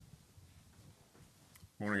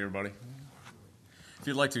Morning, everybody. If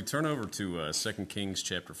you'd like to, turn over to 2 Kings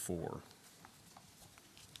chapter 4.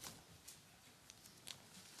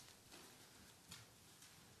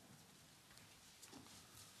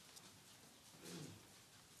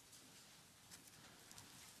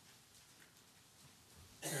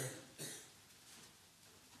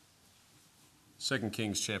 Second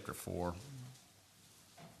Kings chapter 4.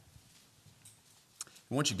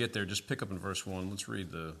 And once you get there, just pick up in verse 1. Let's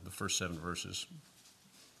read the first 7 verses.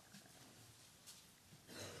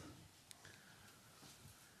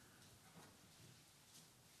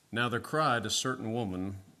 Now there cried a certain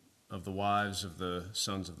woman of the wives of the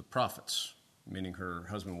sons of the prophets, meaning her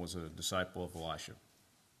husband was a disciple of Elisha,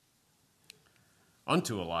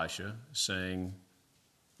 unto Elisha, saying,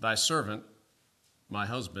 Thy servant, my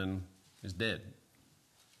husband, is dead.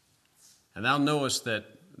 And thou knowest that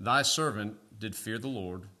thy servant did fear the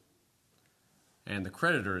Lord, and the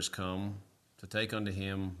creditor is come to take unto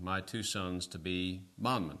him my 2 sons to be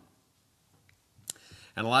bondmen.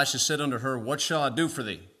 And Elisha said unto her, What shall I do for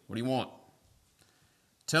thee? What do you want?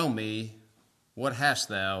 Tell me, what hast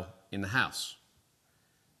thou in the house?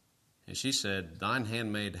 And she said, Thine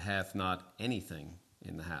handmaid hath not anything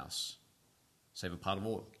in the house, save a pot of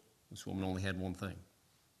oil. This woman only had one thing.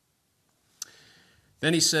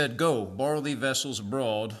 Then he said, Go, borrow thee vessels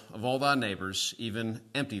abroad of all thy neighbors, even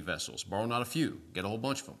empty vessels. Borrow not a few, get a whole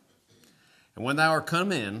bunch of them. And when thou art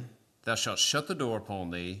come in, thou shalt shut the door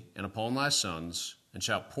upon thee and upon thy sons, and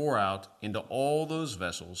shalt pour out into all those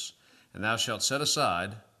vessels, and thou shalt set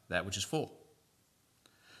aside that which is full.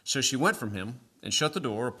 So she went from him, and shut the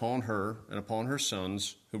door upon her and upon her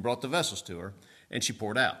sons, who brought the vessels to her, and she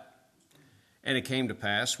poured out. And it came to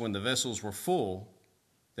pass, when the vessels were full,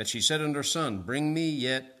 that she said unto her son, Bring me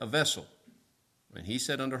yet a vessel. And he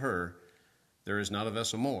said unto her, There is not a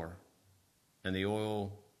vessel more. And the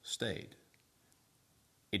oil stayed.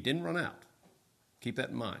 It didn't run out. Keep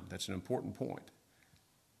that in mind. That's an important point.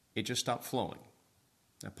 It just stopped flowing.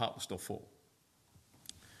 That pot was still full.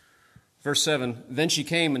 Verse 7, Then she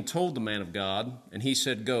came and told the man of God, and he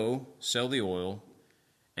said, Go, sell the oil,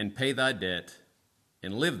 and pay thy debt,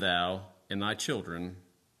 and live thou and thy children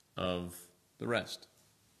of the rest.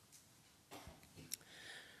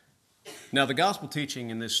 Now, the gospel teaching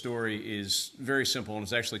in this story is very simple, and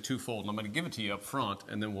it's actually twofold, and I'm going to give it to you up front,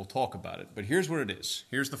 and then we'll talk about it. But here's what it is.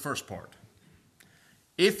 Here's the first part.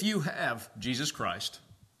 If you have Jesus Christ,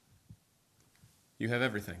 you have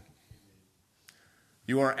everything.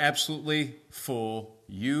 You are absolutely full.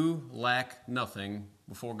 You lack nothing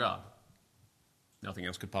before God. Nothing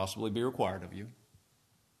else could possibly be required of you.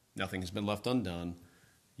 Nothing has been left undone.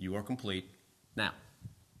 You are complete. Now,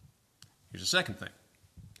 here's the second thing.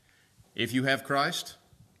 If you have Christ,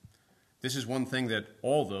 this is one thing that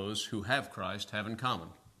all those who have Christ have in common.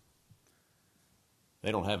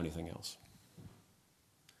 They don't have anything else.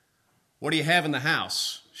 What do you have in the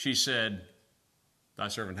house? She said, Thy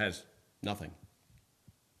servant has nothing.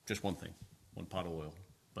 Just one thing, one pot of oil,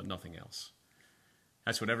 but nothing else.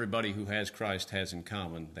 That's what everybody who has Christ has in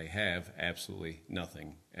common. They have absolutely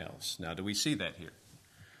nothing else. Now, do we see that here?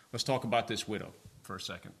 Let's talk about this widow for a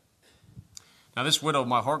second. Now, this widow,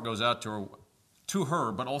 my heart goes out to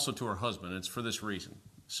her, but also to her husband. It's for this reason.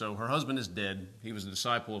 So her husband is dead. He was a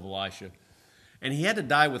disciple of Elisha, and he had to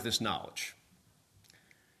die with this knowledge.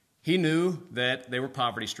 He knew that they were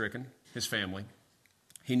poverty-stricken, his family.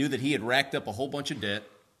 He knew that he had racked up a whole bunch of debt.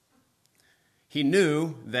 He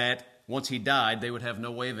knew that once he died, they would have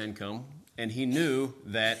no way of income. And he knew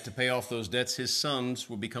that to pay off those debts, his sons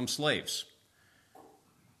would become slaves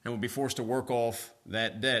and would be forced to work off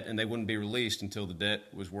that debt, and they wouldn't be released until the debt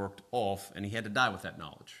was worked off, and he had to die with that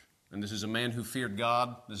knowledge. And this is a man who feared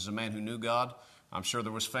God. This is a man who knew God. I'm sure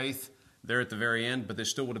there was faith there at the very end, but this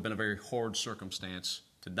still would have been a very hard circumstance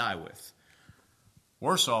to die with.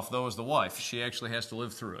 Worse off, though, is the wife. She actually has to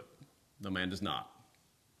live through it. The man does not.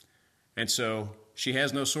 And so she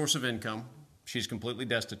has no source of income. She's completely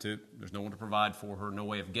destitute. There's no one to provide for her, no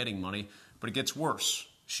way of getting money. But it gets worse.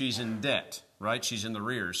 She's in debt, right? She's in the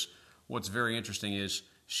rears. What's very interesting is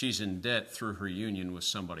she's in debt through her union with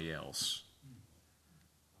somebody else.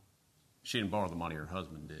 She didn't borrow the money, her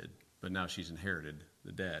husband did, but now she's inherited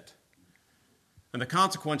the debt. And the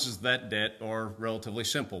consequences of that debt are relatively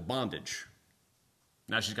simple: bondage.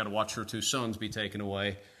 Now she's got to watch her 2 sons be taken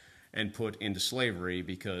away and put into slavery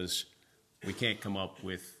because we can't come up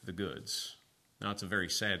with the goods. Now, it's a very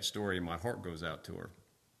sad story, and my heart goes out to her.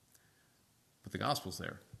 But the gospel's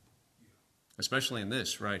there. Especially in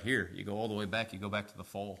this right here. You go all the way back. You go back to the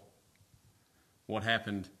fall. What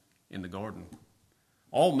happened in the garden?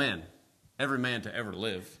 All men, every man to ever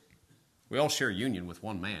live, we all share union with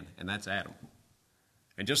one man, and that's Adam.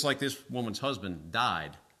 And just like this woman's husband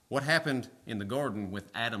died, what happened in the garden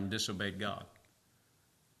with Adam disobeyed God?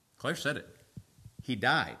 Claire said it. He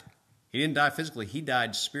died. He didn't die physically. He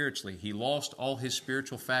died spiritually. He lost all his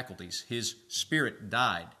spiritual faculties. His spirit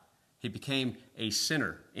died. He became a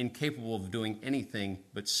sinner, incapable of doing anything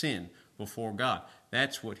but sin before God.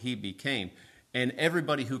 That's what he became. And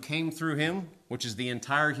everybody who came through him, which is the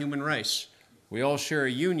entire human race, we all share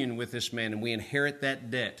a union with this man, and we inherit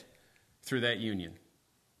that debt through that union.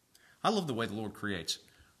 I love the way the Lord creates.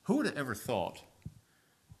 Who would have ever thought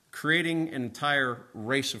creating an entire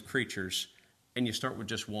race of creatures, and you start with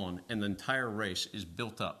just one, and the entire race is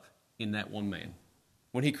built up in that one man?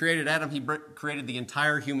 When he created Adam, he created the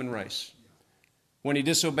entire human race. When he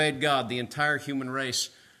disobeyed God, the entire human race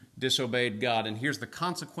disobeyed God. And here's the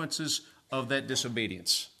consequences of that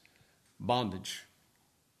disobedience. Bondage.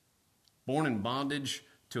 Born in bondage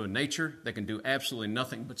to a nature that can do absolutely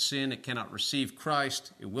nothing but sin. It cannot receive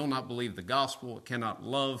Christ. It will not believe the gospel. It cannot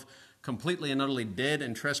love. Completely and utterly dead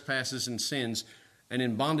in trespasses and sins, and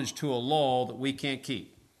in bondage to a law that we can't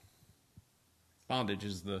keep. Bondage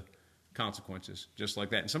is the consequences, just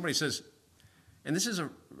like that. And somebody says, and this is a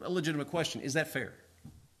legitimate question, is that fair?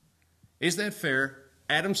 Is that fair?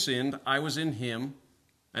 Adam sinned, I was in him,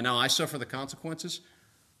 and now I suffer the consequences?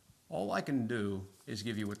 All I can do is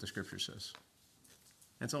give you what the Scripture says.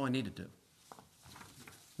 That's all I need to do.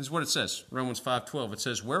 This is what it says, Romans 5:12. It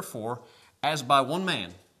says, wherefore, as by one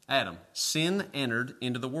man, Adam, sin entered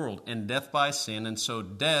into the world, and death by sin, and so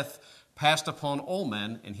death passed upon all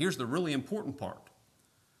men. And here's the really important part.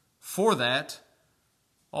 For that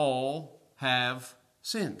all have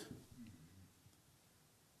sinned.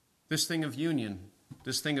 This thing of union,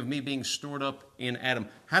 this thing of me being stored up in Adam,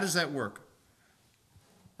 how does that work?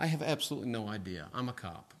 I have absolutely no idea. I'm a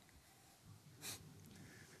cop.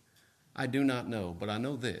 I do not know, but I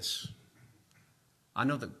know this. I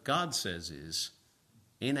know that God says is,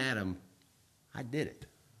 in Adam, I did it.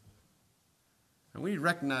 And we need to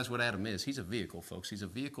recognize what Adam is. He's a vehicle, folks. He's a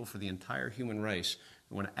vehicle for the entire human race.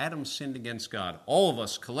 And when Adam sinned against God, all of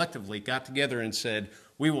us collectively got together and said,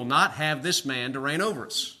 we will not have this man to reign over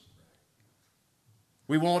us.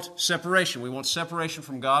 We want separation. We want separation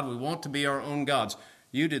from God. We want to be our own gods.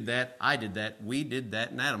 You did that. I did that. We did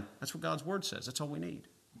that in Adam. That's what God's word says. That's all we need.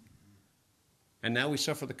 And now we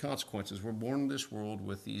suffer the consequences. We're born in this world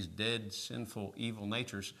with these dead, sinful, evil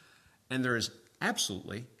natures, and there is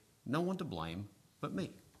absolutely no one to blame but me.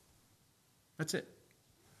 That's it.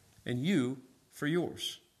 And you for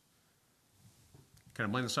yours. Can I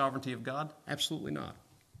blame the sovereignty of God? Absolutely not.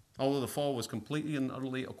 Although the fall was completely and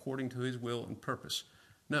utterly according to his will and purpose.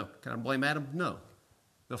 No. Can I blame Adam? No.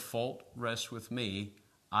 The fault rests with me.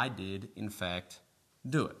 I did, in fact,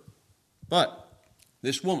 do it. But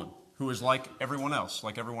this woman, who is like everyone else,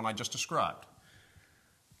 like everyone I just described,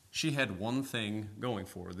 she had one thing going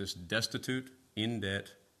for her, this destitute, in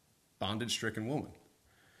debt, bondage-stricken woman.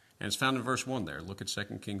 And it's found in verse 1 there. Look at 2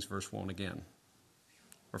 Kings verse 1 again,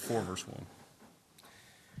 or 4 verse 1.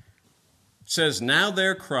 It says, now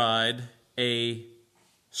there cried a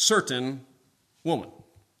certain woman.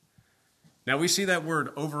 Now we see that word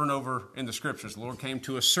over and over in the Scriptures. The Lord came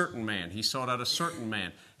to a certain man. He sought out a certain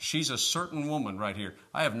man. She's a certain woman right here.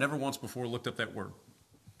 I have never once before looked up that word.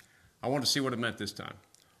 I wanted to see what it meant this time.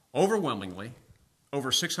 Overwhelmingly,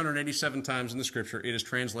 over 687 times in the Scripture, it is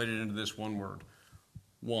translated into this one word.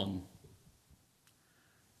 One.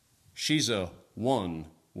 She's a one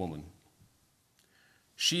woman.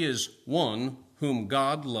 She is one whom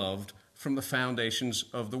God loved from the foundations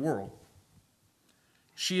of the world.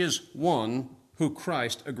 She is one who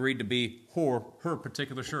Christ agreed to be her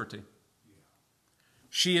particular surety.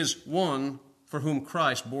 She is one for whom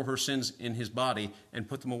Christ bore her sins in his body and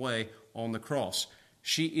put them away on the cross.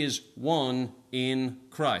 She is one in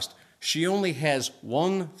Christ. She only has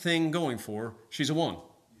one thing going for her. She's a one.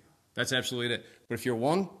 That's absolutely it. But if you're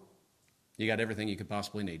one, you got everything you could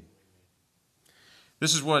possibly need.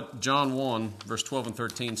 This is what John 1, verse 12 and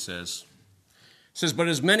 13 says. It says, but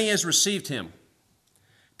as many as received him,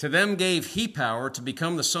 to them gave he power to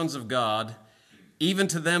become the sons of God, even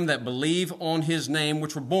to them that believe on his name,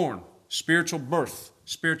 which were born, spiritual birth,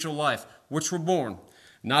 spiritual life, which were born,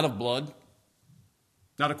 not of blood,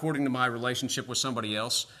 not according to my relationship with somebody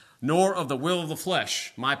else, nor of the will of the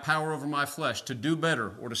flesh, my power over my flesh, to do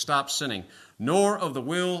better or to stop sinning, nor of the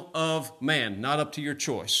will of man, not up to your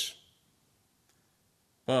choice,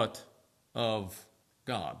 but of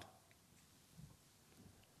God.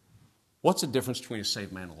 What's the difference between a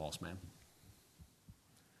saved man and a lost man?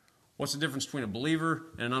 What's the difference between a believer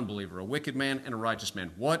and an unbeliever, a wicked man and a righteous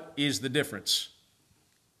man? What is the difference?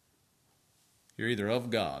 You're either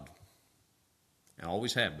of God and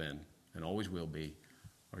always have been, and always will be,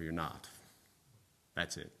 or you're not.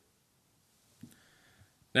 That's it.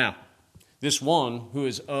 Now, this one who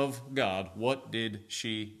is of God, what did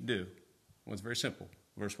she do? Well, it's very simple.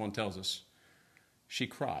 Verse 1 tells us, she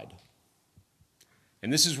cried.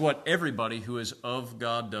 And this is what everybody who is of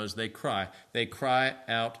God does. They cry. They cry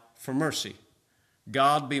out for mercy.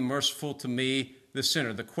 God, be merciful to me, the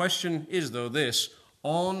sinner. The question is, though, this: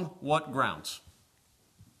 on what grounds?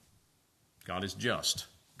 God is just.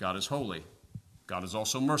 God is holy. God is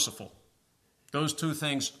also merciful. Those two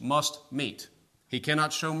things must meet. He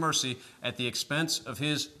cannot show mercy at the expense of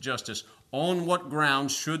his justice. On what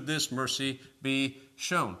grounds should this mercy be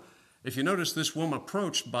shown? If you notice, this woman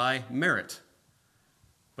approached by merit.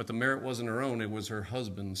 But the merit wasn't her own, it was her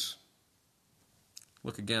husband's.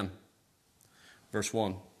 Look again. Verse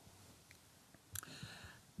 1.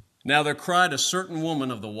 Now there cried a certain woman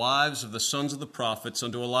of the wives of the sons of the prophets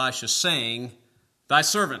unto Elisha, saying, Thy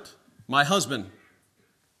servant, my husband,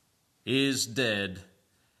 is dead,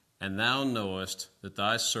 and thou knowest that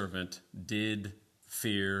thy servant did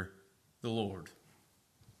fear the Lord.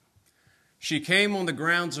 She came on the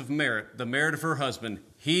grounds of merit, the merit of her husband.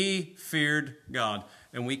 He feared God.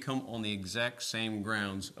 And we come on the exact same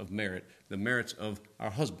grounds of merit, the merits of our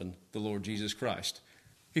husband, the Lord Jesus Christ.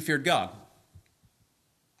 He feared God.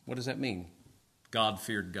 What does that mean? God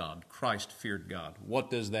feared God. Christ feared God. What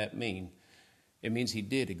does that mean? It means he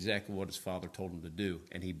did exactly what his Father told him to do,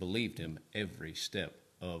 and he believed him every step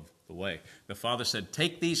of the way. The Father said,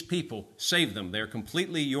 take these people, save them. They're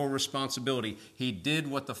completely your responsibility. He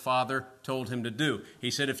did what the Father told him to do.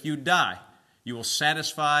 He said, if you die, you will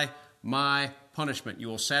satisfy my punishment. You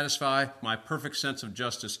will satisfy my perfect sense of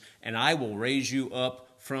justice, and I will raise you up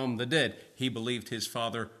from the dead. He believed his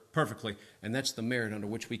Father perfectly, and that's the merit under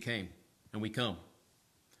which we came, and we come.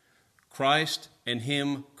 Christ and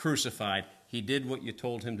him crucified. He did what you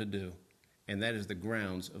told him to do, and that is the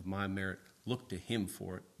grounds of my merit. Look to him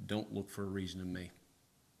for it. Don't look for a reason in me.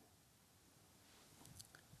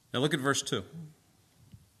 Now look at verse 2.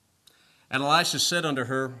 And Elisha said unto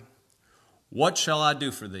her, What shall I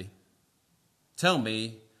do for thee? Tell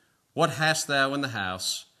me, what hast thou in the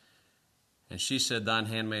house? And she said, Thine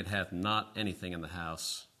handmaid hath not anything in the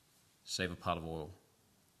house, save a pot of oil.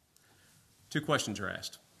 Two questions are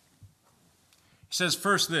asked. He says,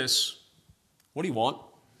 first this, what do you want?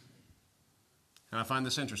 And I find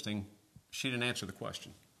this interesting. She didn't answer the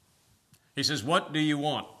question. He says, what do you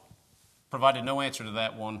want? Provided no answer to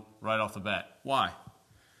that one right off the bat. Why?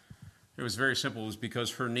 It was very simple. It was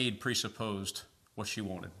because her need presupposed what she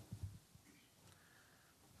wanted.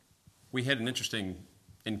 We had an interesting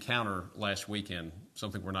encounter last weekend,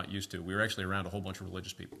 something we're not used to. We were actually around a whole bunch of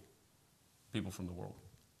religious people from the world.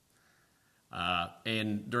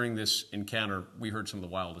 And during this encounter, we heard some of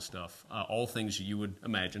the wildest stuff, all things you would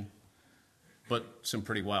imagine, but some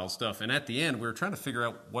pretty wild stuff. And at the end, we were trying to figure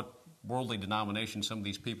out what worldly denomination some of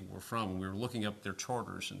these people were from, and we were looking up their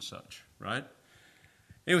charters and such, right?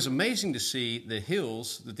 It was amazing to see the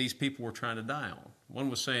hills that these people were trying to die on. One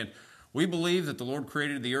was saying, we believe that the Lord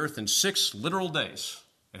created the earth in 6 literal days.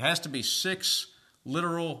 It has to be 6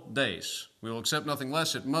 literal days. We will accept nothing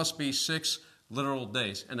less. It must be 6 literal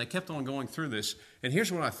days. And they kept on going through this. And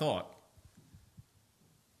here's what I thought.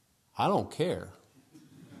 I don't care.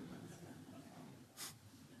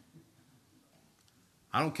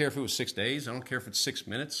 I don't care if it was 6 days. I don't care if it's 6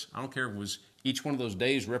 minutes. I don't care if it was each one of those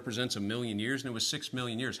days represents 1,000,000 years, and it was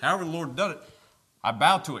 6,000,000 years. However the Lord did it, I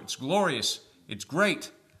bow to it. It's glorious. It's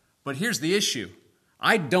great. But here's the issue.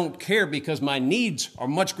 I don't care because my needs are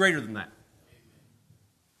much greater than that.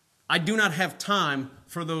 I do not have time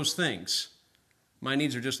for those things. My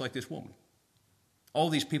needs are just like this woman. All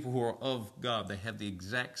these people who are of God, they have the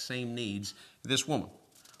exact same needs as this woman.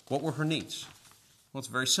 What were her needs? Well, it's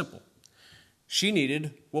very simple. She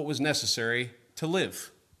needed what was necessary to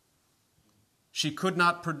live. She could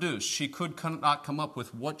not produce. She could not come up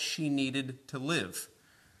with what she needed to live.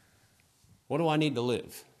 What do I need to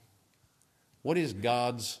live? What is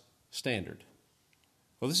God's standard?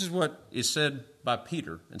 Well, this is what is said by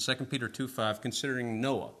Peter in 2 Peter 2:5 concerning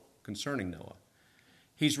Noah.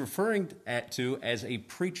 He's referring to as a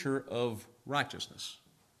preacher of righteousness.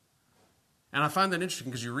 And I find that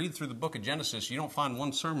interesting because you read through the book of Genesis, you don't find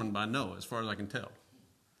one sermon by Noah, as far as I can tell.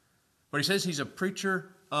 But he says he's a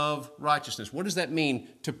preacher of righteousness. What does that mean,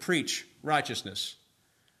 to preach righteousness?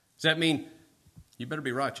 Does that mean you better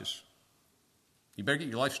be righteous? You better get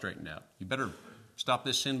your life straightened out. You better stop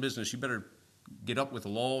this sin business. You better get up with the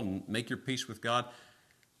law and make your peace with God?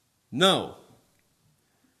 No.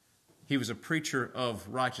 He was a preacher of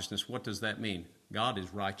righteousness. What does that mean? God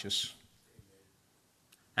is righteous.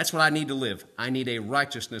 That's what I need to live. I need a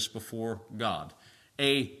righteousness before God,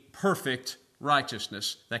 a perfect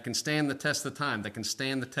righteousness that can stand the test of time, that can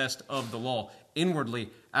stand the test of the law. Inwardly,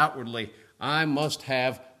 outwardly, I must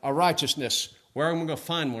have a righteousness. Where am I going to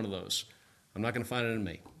find one of those? I'm not going to find it in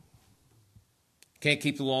me. Can't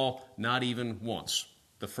keep the law, not even once.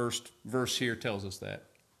 The first verse here tells us that.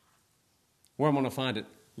 Where am I going to find it?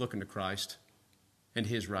 Looking to Christ and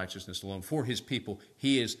his righteousness alone. For his people,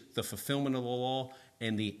 he is the fulfillment of the law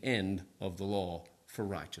and the end of the law for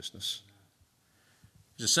righteousness.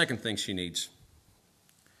 There's a second thing she needs.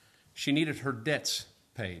 She needed her debts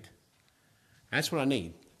paid. That's what I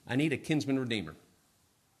need. I need a kinsman redeemer.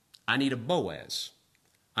 I need a Boaz.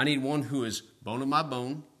 I need one who is bone of my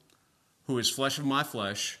bone, who is flesh of my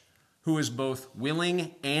flesh, who is both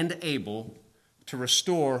willing and able to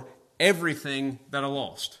restore everything that I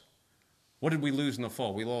lost. What did we lose in the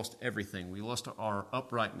fall? We lost everything. We lost our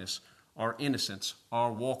uprightness, our innocence,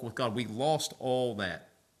 our walk with God. We lost all that,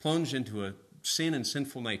 plunged into a sin and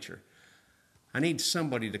sinful nature. I need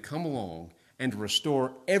somebody to come along and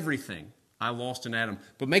restore everything I lost in Adam,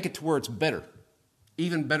 but make it to where it's better,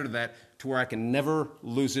 even better than that, to where I can never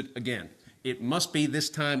lose it again. It must be this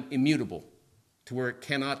time immutable, to where it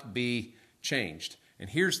cannot be changed. And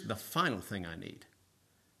here's the final thing I need.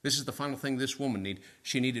 This is the final thing this woman needed.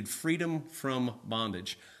 She needed freedom from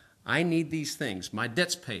bondage. I need these things. My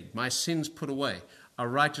debts paid, my sins put away, a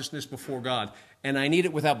righteousness before God. And I need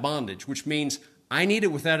it without bondage, which means I need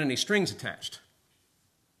it without any strings attached.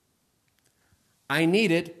 I need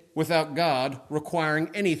it without God requiring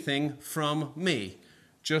anything from me.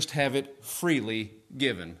 Just have it freely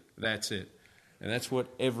given. That's it. And that's what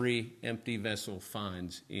every empty vessel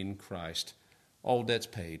finds in Christ. All debts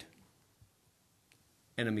paid.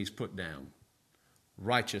 Enemies put down.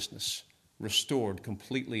 Righteousness restored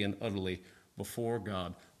completely and utterly before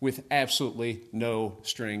God with absolutely no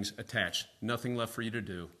strings attached. Nothing left for you to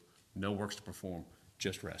do. No works to perform.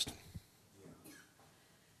 Just rest.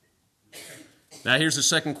 Now here's the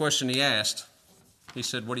second question he asked. He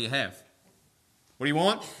said, what do you have? What do you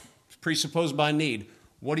want? It's presupposed by need.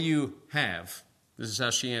 What do you have? This is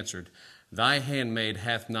how she answered. Thy handmaid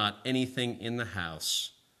hath not anything in the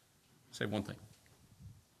house, save one thing.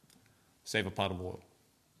 Save a pot of oil.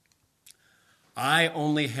 I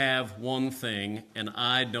only have one thing, and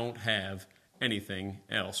I don't have anything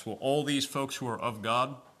else. Well, all these folks who are of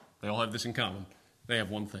God, they all have this in common. They have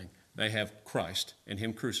one thing. They have Christ and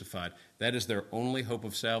him crucified. That is their only hope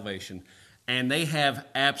of salvation. And they have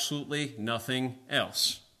absolutely nothing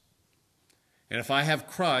else. And if I have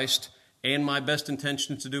Christ and my best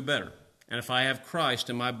intentions to do better, and if I have Christ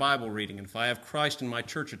in my Bible reading, and if I have Christ in my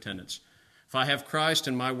church attendance, if I have Christ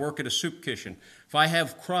in my work at a soup kitchen, if I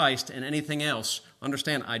have Christ and anything else,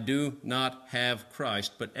 understand I do not have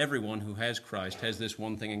Christ, but everyone who has Christ has this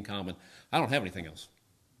one thing in common. I don't have anything else.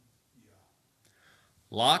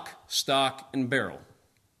 Lock, stock, and barrel.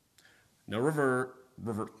 No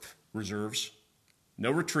reserves.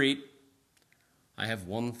 No retreat. I have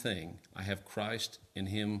one thing. I have Christ and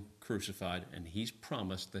him crucified, and he's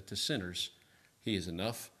promised that to sinners he is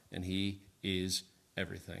enough and he is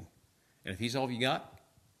everything. And if he's all you got,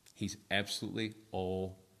 he's absolutely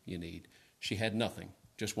all you need. She had nothing,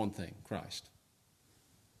 just one thing, Christ.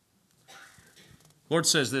 The Lord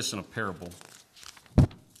says this in a parable.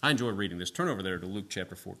 I enjoy reading this. Turn over there to Luke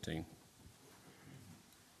chapter 14.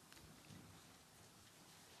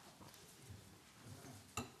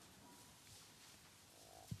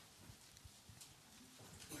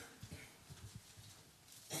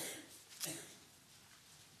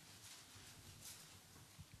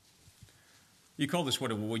 You call this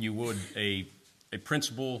what you would a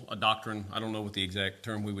principle, a doctrine. I don't know what the exact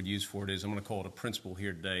term we would use for it is. I'm going to call it a principle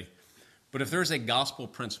here today. But if there's a gospel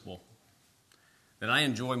principle that I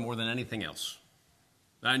enjoy more than anything else,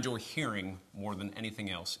 that I enjoy hearing more than anything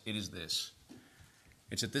else, it is this.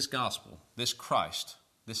 It's that this gospel, this Christ,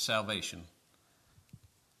 this salvation,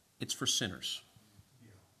 it's for sinners.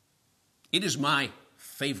 It is my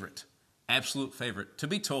favorite, absolute favorite, to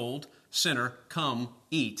be told, sinner, come,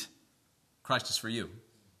 eat. Christ is for you.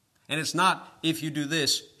 And it's not, if you do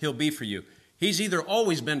this, he'll be for you. He's either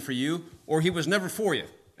always been for you or he was never for you.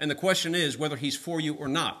 And the question is whether he's for you or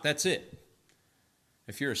not. That's it.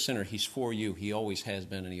 If you're a sinner, he's for you. He always has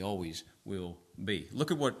been and he always will be.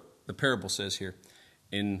 Look at what the parable says here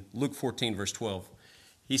in Luke 14, verse 12.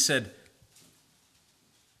 He said,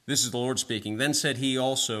 this is the Lord speaking, then said he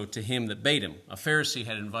also to him that bade him. A Pharisee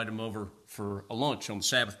had invited him over for a lunch on the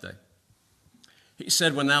Sabbath day. He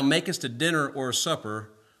said, when thou makest a dinner or a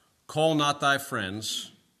supper, call not thy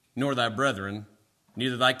friends, nor thy brethren,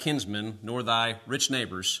 neither thy kinsmen, nor thy rich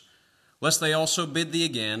neighbors, lest they also bid thee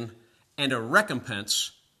again, and a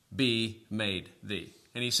recompense be made thee.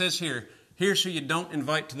 And he says here, here's who you don't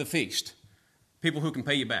invite to the feast. People who can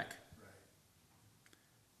pay you back.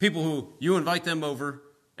 People who you invite them over,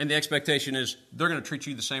 and the expectation is they're going to treat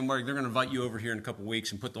you the same way. They're going to invite you over here in a couple of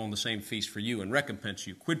weeks and put on the same feast for you and recompense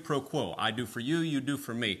you. Quid pro quo. I do for you, you do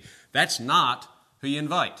for me. That's not who you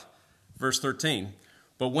invite. Verse 13.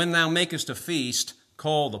 But when thou makest a feast,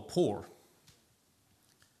 call the poor,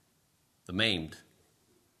 the maimed,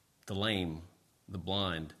 the lame, the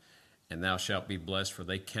blind, and thou shalt be blessed, for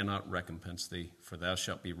they cannot recompense thee, for thou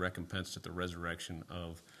shalt be recompensed at the resurrection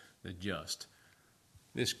of the just.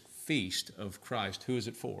 This feast of Christ, who is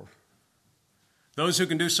it for? Those who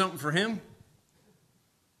can do something for him?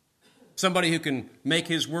 Somebody who can make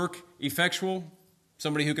his work effectual?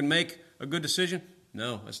 Somebody who can make a good decision?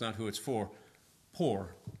 No, that's not who it's for.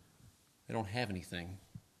 Poor. They don't have anything.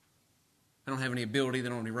 They don't have any ability. They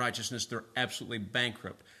don't have any righteousness. They're absolutely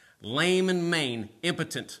bankrupt. Lame and maimed,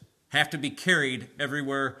 impotent, have to be carried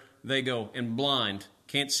everywhere they go, and blind.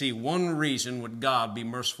 Can't see one reason would God be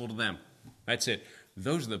merciful to them. That's it.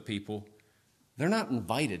 Those are the people, they're not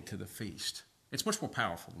invited to the feast. It's much more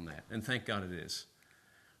powerful than that, and thank God it is.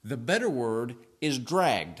 The better word is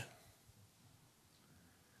dragged.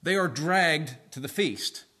 They are dragged to the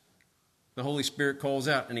feast. The Holy Spirit calls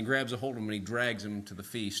out, and he grabs a hold of them, and he drags them to the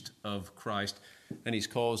feast of Christ, and he's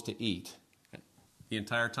caused to eat. The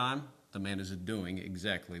entire time, the man is doing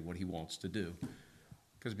exactly what he wants to do,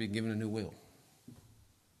 because he's been given a new will.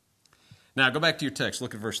 Now, go back to your text.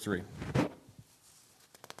 Look at verse 3.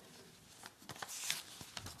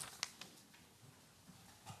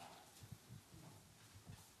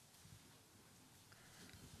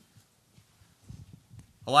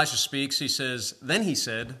 Elisha speaks. He says, Then he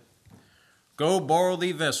said, Go borrow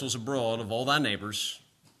thee vessels abroad of all thy neighbors,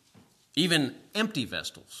 even empty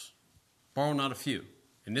vessels. Borrow not a few.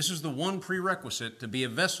 And this is the one prerequisite to be a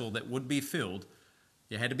vessel that would be filled.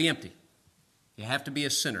 You had to be empty. You have to be a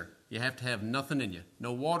sinner. You have to have nothing in you.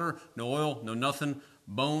 No water, no oil, no nothing,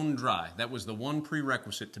 bone dry. That was the one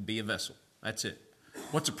prerequisite to be a vessel. That's it.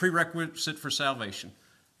 What's a prerequisite for salvation?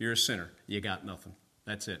 You're a sinner. You got nothing.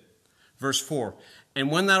 That's it. Verse 4,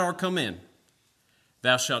 And when thou art come in,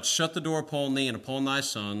 thou shalt shut the door upon thee and upon thy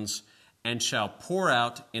sons, and shalt pour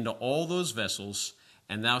out into all those vessels,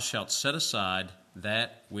 and thou shalt set aside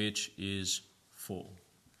that which is full.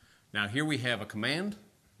 Now here we have a command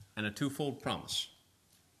and a twofold promise.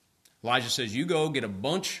 Elijah says, you go get a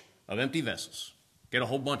bunch of empty vessels. Get a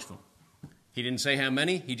whole bunch of them. He didn't say how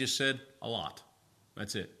many, he just said a lot.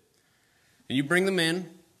 That's it. And you bring them in,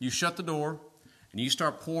 you shut the door, and you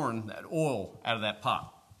start pouring that oil out of that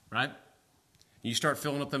pot, right? And you start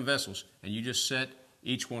filling up them vessels, and you just set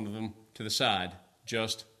each one of them to the side,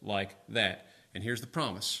 just like that. And here's the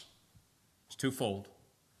promise. It's twofold.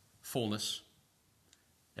 Fullness.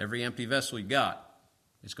 Every empty vessel you got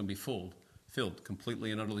is going to be filled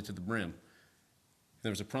completely and utterly to the brim.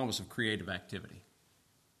 There's a promise of creative activity.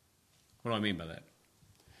 What do I mean by that?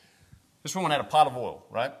 This woman had a pot of oil,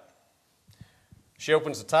 right? She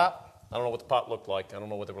opens the top. I don't know what the pot looked like. I don't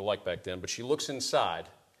know what they were like back then, but she looks inside,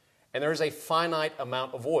 and there is a finite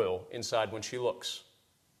amount of oil inside when she looks.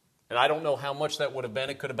 And I don't know how much that would have been.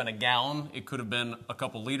 It could have been a gallon. It could have been a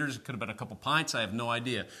couple liters. It could have been a couple pints. I have no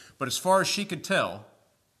idea. But as far as she could tell,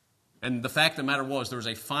 and the fact of the matter was there was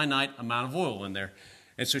a finite amount of oil in there.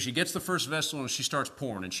 And so she gets the first vessel and she starts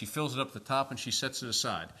pouring, and she fills it up to the top and she sets it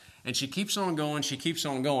aside. And she keeps on going, she keeps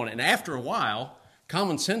on going. And after a while,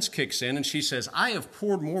 common sense kicks in and she says, I have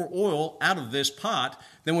poured more oil out of this pot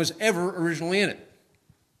than was ever originally in it.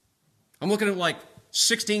 I'm looking at like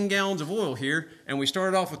 16 gallons of oil here, and we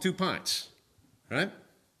started off with 2 pints, right?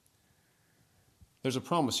 There's a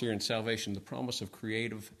promise here in salvation, the promise of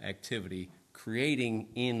creative activity, creating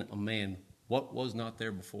in a man what was not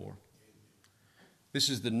there before. This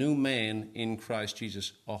is the new man in Christ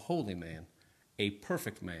Jesus, a holy man, a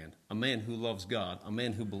perfect man, a man who loves God, a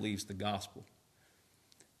man who believes the gospel.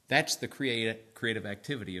 That's the creative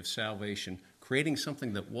activity of salvation, creating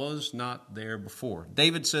something that was not there before.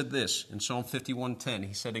 David said this in Psalm 51:10.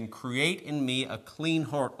 He said, And create in me a clean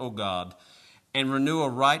heart, O God, and renew a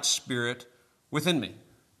right spirit within me.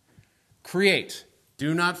 Create.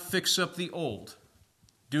 Do not fix up the old.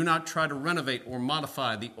 Do not try to renovate or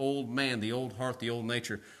modify the old man, the old heart, the old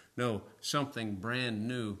nature. No, something brand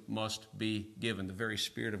new must be given. The very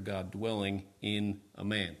Spirit of God dwelling in a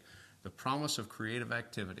man. The promise of creative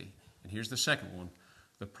activity. And here's the second one.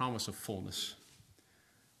 The promise of fullness.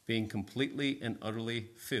 Being completely and utterly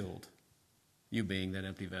filled. You being that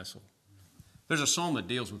empty vessel. There's a psalm that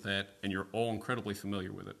deals with that, and you're all incredibly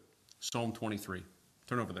familiar with it. Psalm 23.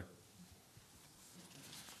 Turn over there.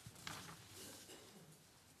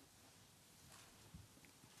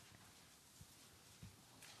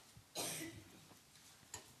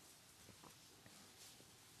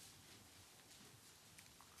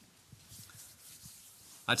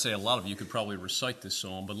 I'd say a lot of you could probably recite this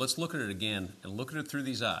psalm, but let's look at it again and look at it through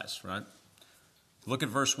these eyes, right? Look at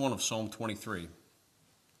verse 1 of Psalm 23.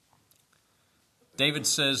 David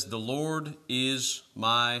says, "The Lord is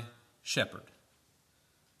my shepherd.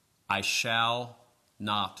 I shall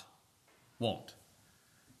not want."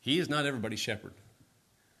 He is not everybody's shepherd,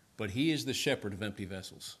 but he is the shepherd of empty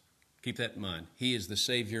vessels. Keep that in mind. He is the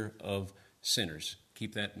Savior of sinners.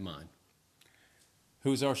 Keep that in mind.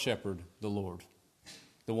 Who's our shepherd? The Lord.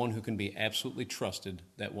 The one who can be absolutely trusted,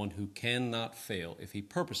 that one who cannot fail. If he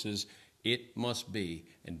purposes, it must be.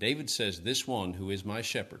 And David says, this one who is my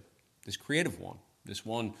shepherd, this creative one, this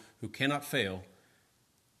one who cannot fail,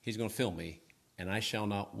 he's going to fill me, and I shall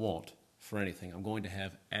not want for anything. I'm going to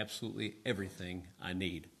have absolutely everything I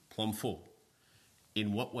need, plumb full.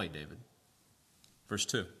 In what way, David? Verse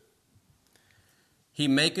 2. He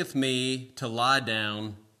maketh me to lie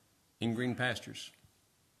down in green pastures.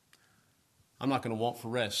 I'm not going to want for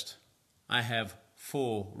rest. I have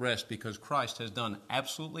full rest because Christ has done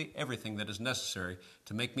absolutely everything that is necessary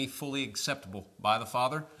to make me fully acceptable by the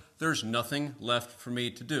Father. There's nothing left for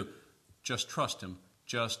me to do. Just trust him.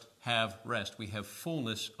 Just have rest. We have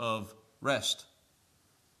fullness of rest.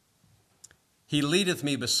 He leadeth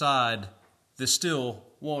me beside the still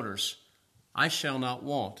waters. I shall not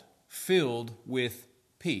want, filled with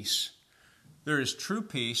peace. There is true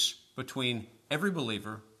peace between every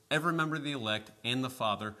believer, every member of the elect, and the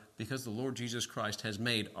Father, because the Lord Jesus Christ has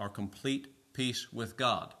made our complete peace with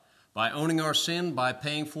God. By owning our sin, by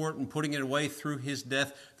paying for it and putting it away through his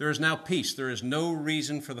death, there is now peace. There is no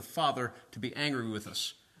reason for the Father to be angry with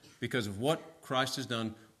us. Because of what Christ has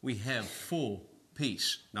done, we have full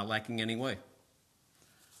peace, not lacking any way.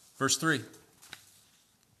 Verse 3.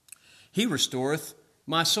 He restoreth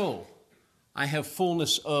my soul. I have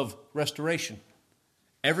fullness of restoration.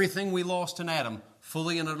 Everything we lost in Adam,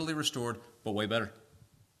 fully and utterly restored, but way better.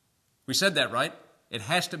 We said that, right? It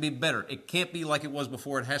has to be better. It can't be like it was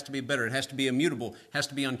before. It has to be better. It has to be immutable. It has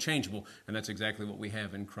to be unchangeable. And that's exactly what we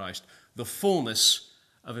have in Christ. The fullness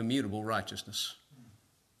of immutable righteousness.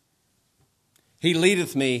 He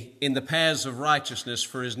leadeth me in the paths of righteousness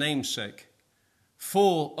for his name's sake.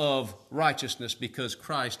 Full of righteousness because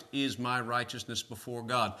Christ is my righteousness before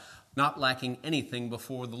God. Not lacking anything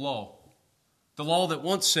before the law. The law that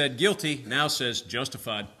once said guilty now says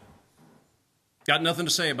justified. Got nothing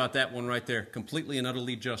to say about that one right there. Completely and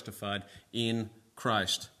utterly justified in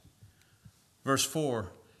Christ. Verse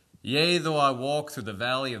 4. Yea, though I walk through the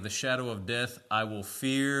valley of the shadow of death, I will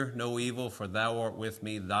fear no evil, for thou art with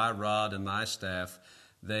me, thy rod and thy staff,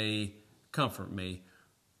 they comfort me.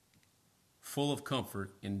 Full of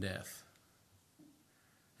comfort in death.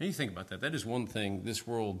 And you think about that. That is one thing this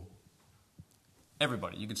world,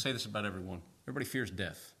 everybody, you can say this about everyone. Everybody fears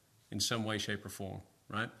death in some way, shape, or form,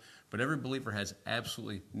 right? But every believer has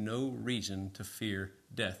absolutely no reason to fear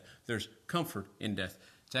death. There's comfort in death.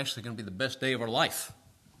 It's actually going to be the best day of our life.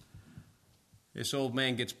 This old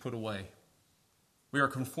man gets put away. We are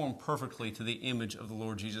conformed perfectly to the image of the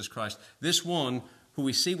Lord Jesus Christ. This one who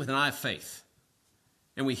we see with an eye of faith,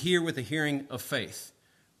 and we hear with the hearing of faith,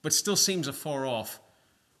 but still seems afar off.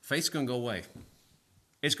 Faith's going to go away.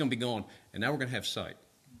 It's going to be gone. And now we're going to have sight.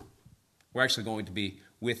 We're actually going to be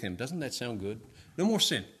with him. Doesn't that sound good? No more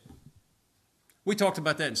sin. We talked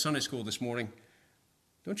about that in Sunday school this morning.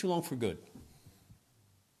 Don't you long for good?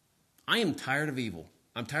 I am tired of evil.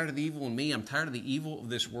 I'm tired of the evil in me. I'm tired of the evil of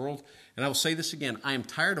this world. And I will say this again. I am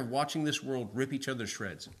tired of watching this world rip each other to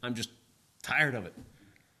shreds. I'm just tired of it.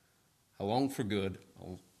 I long for good.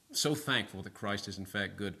 I'm so thankful that Christ is in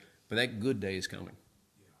fact good. But that good day is coming.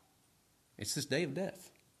 It's this day of death.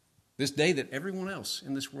 This day that everyone else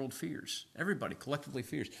in this world fears. Everybody collectively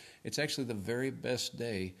fears. It's actually the very best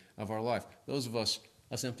day of our life. Those of us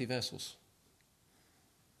empty vessels.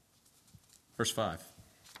 Verse 5.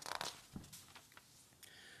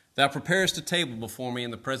 Thou preparest a table before me in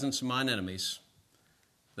the presence of mine enemies.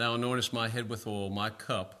 Thou anointest my head with oil. My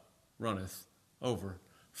cup runneth over,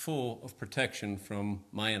 full of protection from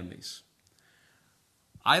my enemies.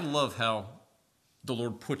 I love how the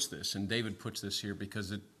Lord puts this, and David puts this here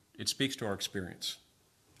because it speaks to our experience.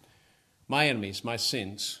 My enemies, my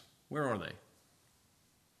sins, where are they?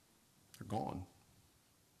 They're gone.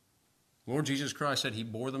 Lord Jesus Christ said he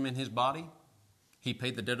bore them in his body. He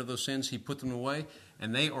paid the debt of those sins. He put them away.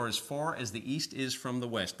 And they are as far as the east is from the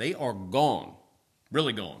west. They are gone.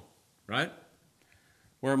 Really gone. Right?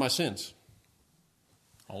 Where are my sins?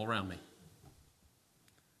 All around me.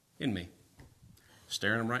 In me.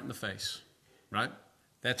 Staring them right in the face. Right?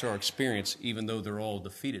 That's our experience, even though they're all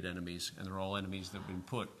defeated enemies. And they're all enemies that have been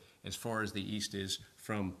put as far as the east is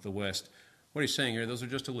from the west. What he's saying here, those are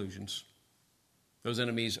just illusions. Those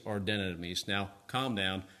enemies are dead enemies. Now, calm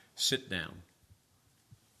down, sit down.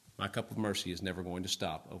 My cup of mercy is never going to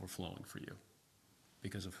stop overflowing for you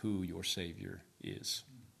because of who your Savior is.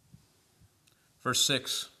 Verse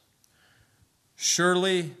 6,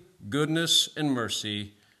 surely goodness and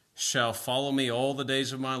mercy shall follow me all the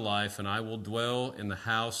days of my life, and I will dwell in the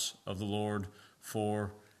house of the Lord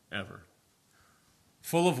forever.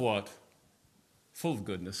 Full of what? Full of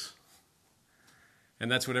goodness.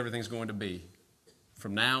 And that's what everything's going to be.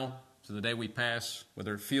 From now to the day we pass,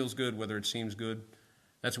 whether it feels good, whether it seems good,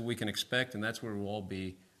 that's what we can expect, and that's where it will all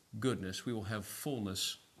be goodness. We will have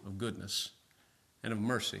fullness of goodness and of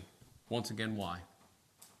mercy. Once again, why?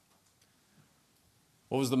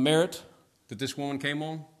 What was the merit that this woman came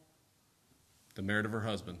on? The merit of her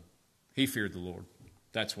husband. He feared the Lord.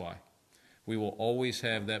 That's why. We will always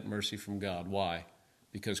have that mercy from God. Why?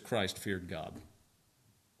 Because Christ feared God.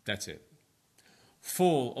 That's it.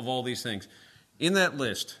 Full of all these things. In that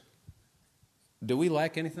list, do we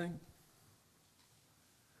lack anything?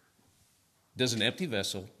 Does an empty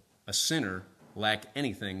vessel, a sinner, lack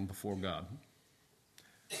anything before God?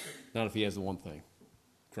 Not if he has the one thing,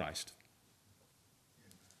 Christ.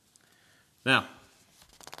 Now,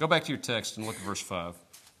 go back to your text and look at verse 5.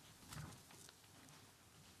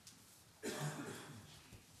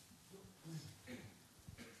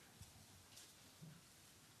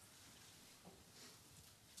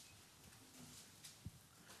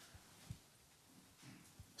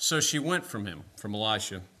 So she went from him, from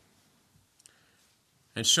Elisha,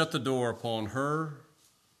 and shut the door upon her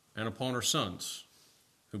and upon her sons,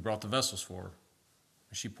 who brought the vessels for her,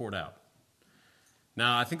 and she poured out.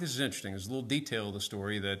 Now, I think this is interesting. There's a little detail of the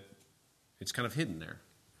story that it's kind of hidden there.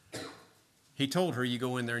 He told her, you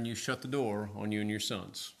go in there and you shut the door on you and your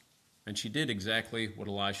sons. And she did exactly what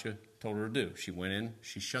Elisha told her to do. She went in,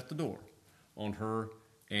 she shut the door on her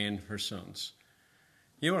and her sons.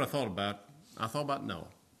 You know what I thought about? I thought about Noah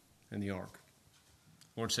and the ark.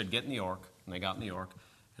 The Lord said, get in the ark, and they got in the ark,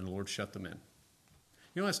 and the Lord shut them in.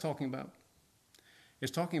 You know what it's talking about?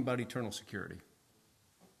 It's talking about eternal security.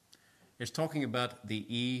 It's talking about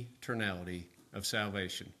the eternality of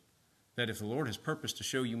salvation. That if the Lord has purposed to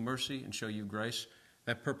show you mercy and show you grace,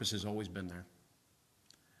 that purpose has always been there.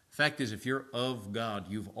 Fact is, if you're of God,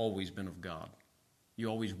 you've always been of God. You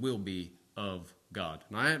always will be of God.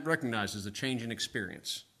 And I recognize there's a change in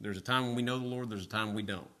experience. There's a time when we know the Lord, there's a time we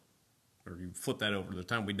don't. Or you flip that over, there's a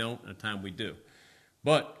time we don't and a time we do.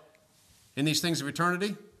 But in these things of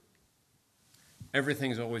eternity,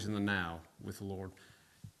 everything's always in the now with the Lord.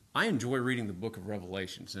 I enjoy reading the book of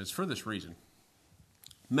Revelations, and it's for this reason.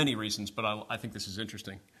 Many reasons, but I think this is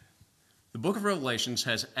interesting. The book of Revelations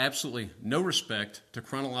has absolutely no respect to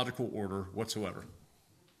chronological order whatsoever.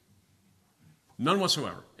 None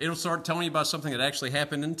whatsoever. It'll start telling you about something that actually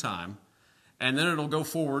happened in time, and then it'll go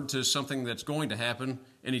forward to something that's going to happen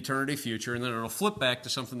in eternity future, and then it'll flip back to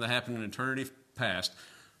something that happened in eternity past.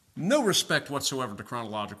 No respect whatsoever to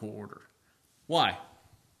chronological order. Why?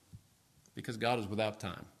 Because God is without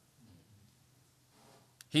time.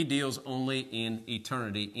 He deals only in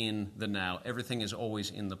eternity, in the now. Everything is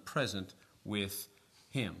always in the present with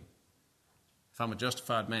Him. If I'm a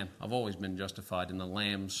justified man, I've always been justified in the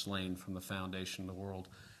Lamb slain from the foundation of the world,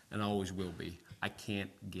 and I always will be. I can't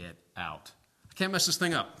get out. I can't mess this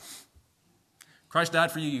thing up. Christ died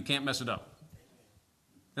for you, you can't mess it up.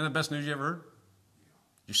 Isn't that the best news you ever heard?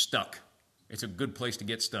 You're stuck. It's a good place to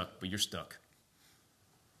get stuck, but you're stuck.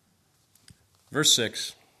 Verse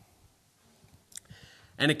 6.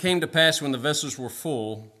 And it came to pass when the vessels were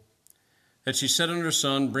full, that she said unto her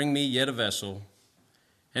son, bring me yet a vessel.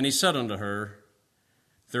 And he said unto her,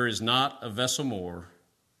 there is not a vessel more.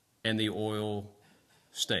 And the oil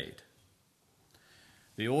stayed.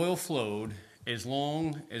 The oil flowed as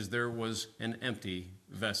long as there was an empty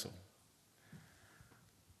vessel.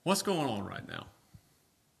 What's going on right now?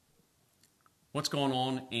 What's going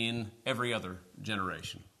on in every other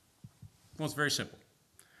generation? Well, it's very simple.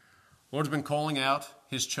 The Lord's been calling out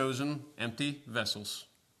His chosen empty vessels,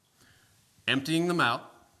 emptying them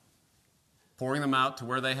out, pouring them out to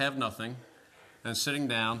where they have nothing, and sitting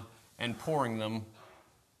down and pouring them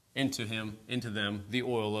into them, the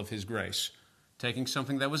oil of His grace. Taking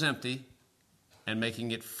something that was empty and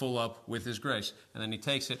making it full up with His grace. And then He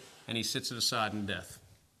takes it and He sits it aside in death.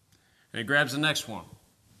 And He grabs the next one,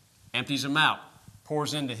 empties them out,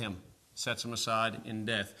 pours into him, sets him aside in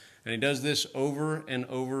death. And He does this over and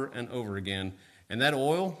over and over again. And that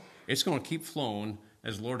oil, it's going to keep flowing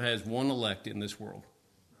as the Lord has one elect in this world.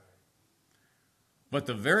 But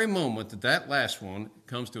the very moment that that last one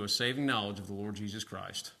comes to a saving knowledge of the Lord Jesus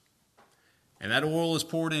Christ, and that oil is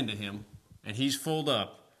poured into him, and he's filled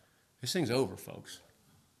up, This thing's over, folks.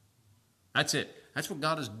 That's it. That's what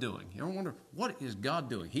God is doing. You ever wonder, what is God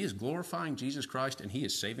doing? He is glorifying Jesus Christ, and he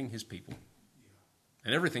is saving his people.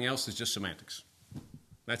 And everything else is just semantics.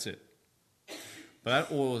 That's it. But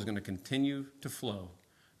that oil is going to continue to flow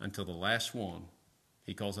until the last one.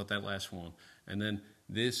 He calls out that last one. And then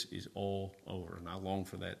this is all over. And I long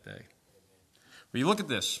for that day. But you look at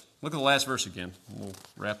this. Look at the last verse again. We'll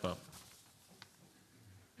wrap up.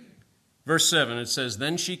 Verse 7, it says,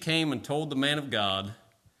 Then she came and told the man of God,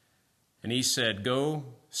 and he said, Go,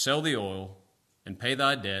 sell the oil, and pay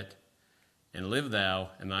thy debt, and live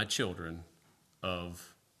thou and thy children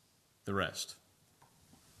of the rest.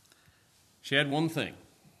 She had one thing.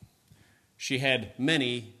 She had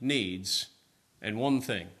many needs, and one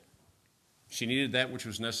thing. She needed that which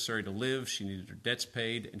was necessary to live, she needed her debts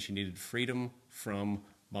paid, and she needed freedom from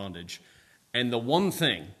bondage. And the one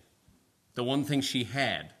thing she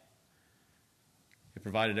had, it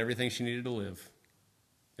provided everything she needed to live.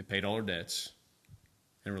 It paid all her debts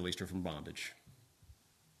and released her from bondage.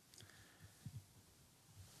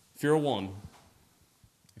 If you're a one,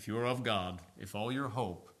 if you are of God, if all your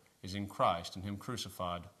hope is in Christ and him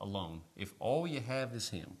crucified alone, if all you have is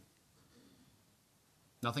him,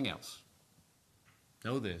 nothing else,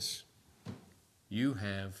 know this, you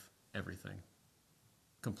have everything,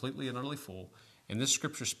 completely and utterly full. And this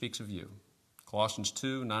scripture speaks of you. Colossians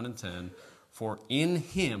 2, 9 and 10, For in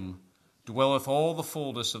him dwelleth all the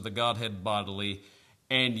fullness of the Godhead bodily,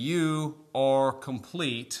 and you are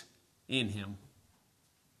complete in him,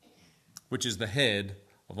 which is the head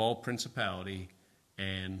of all principality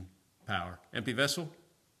and power. Empty vessel,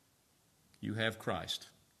 you have Christ.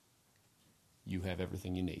 You have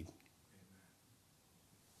everything you need.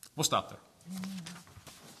 We'll stop there.